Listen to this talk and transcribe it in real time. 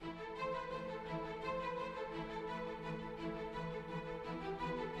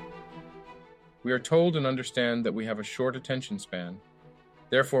We are told and understand that we have a short attention span.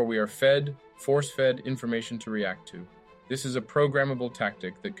 Therefore, we are fed, force-fed information to react to. This is a programmable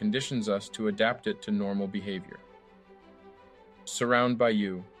tactic that conditions us to adapt it to normal behavior. Surround by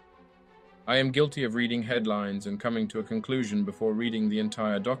you. I am guilty of reading headlines and coming to a conclusion before reading the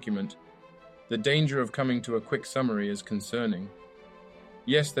entire document. The danger of coming to a quick summary is concerning.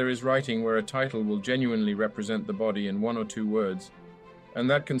 Yes, there is writing where a title will genuinely represent the body in 1 or 2 words, and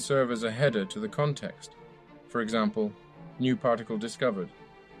that can serve as a header to the context. For example, new particle discovered.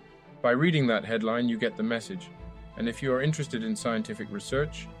 By reading that headline, you get the message, and if you are interested in scientific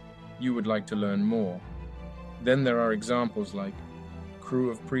research, you would like to learn more. Then there are examples like crew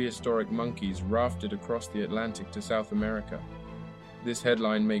of prehistoric monkeys rafted across the Atlantic to South America. This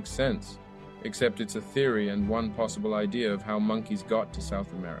headline makes sense, except it's a theory and one possible idea of how monkeys got to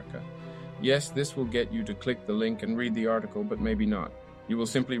South America. Yes, this will get you to click the link and read the article, but maybe not. You will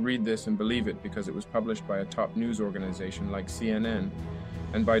simply read this and believe it because it was published by a top news organization like CNN,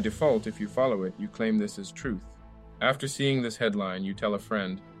 and by default, if you follow it, you claim this as truth. After seeing this headline, you tell a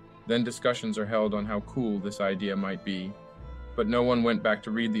friend, then discussions are held on how cool this idea might be, but no one went back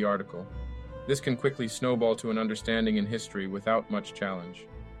to read the article. This can quickly snowball to an understanding in history without much challenge.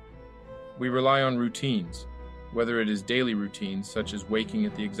 We rely on routines, whether it is daily routines such as waking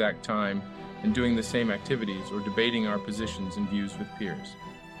at the exact time and doing the same activities or debating our positions and views with peers.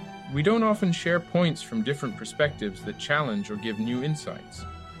 We don't often share points from different perspectives that challenge or give new insights.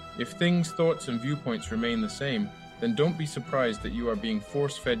 If things, thoughts, and viewpoints remain the same, then don't be surprised that you are being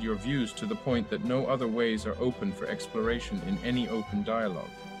force-fed your views to the point that no other ways are open for exploration in any open dialogue.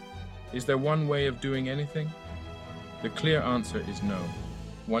 Is there one way of doing anything? The clear answer is no.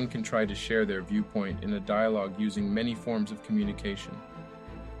 One can try to share their viewpoint in a dialogue using many forms of communication.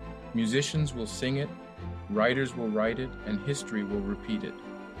 Musicians will sing it, writers will write it, and history will repeat it.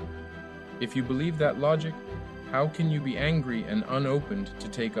 If you believe that logic, how can you be angry and unopened to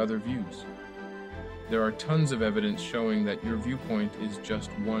take other views? There are tons of evidence showing that your viewpoint is just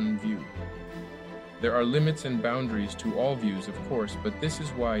one view. There are limits and boundaries to all views, of course, but this is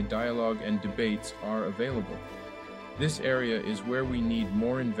why dialogue and debates are available. This area is where we need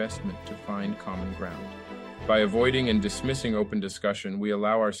more investment to find common ground. By avoiding and dismissing open discussion, we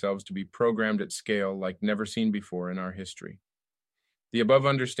allow ourselves to be programmed at scale like never seen before in our history. The above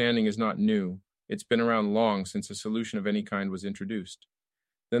understanding is not new. It's been around long since a solution of any kind was introduced.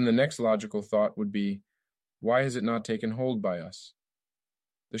 Then the next logical thought would be, why has it not taken hold by us?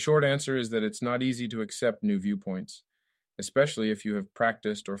 The short answer is that it's not easy to accept new viewpoints, especially if you have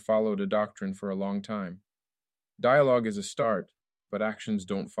practiced or followed a doctrine for a long time. Dialogue is a start, but actions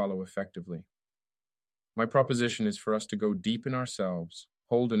don't follow effectively. My proposition is for us to go deep in ourselves,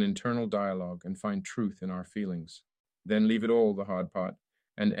 hold an internal dialogue, and find truth in our feelings. Then leave it all, the hard part,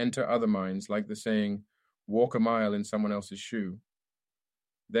 and enter other minds like the saying, walk a mile in someone else's shoe.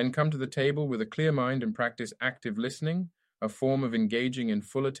 Then come to the table with a clear mind and practice active listening, a form of engaging in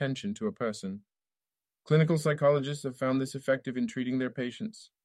full attention to a person. Clinical psychologists have found this effective in treating their patients.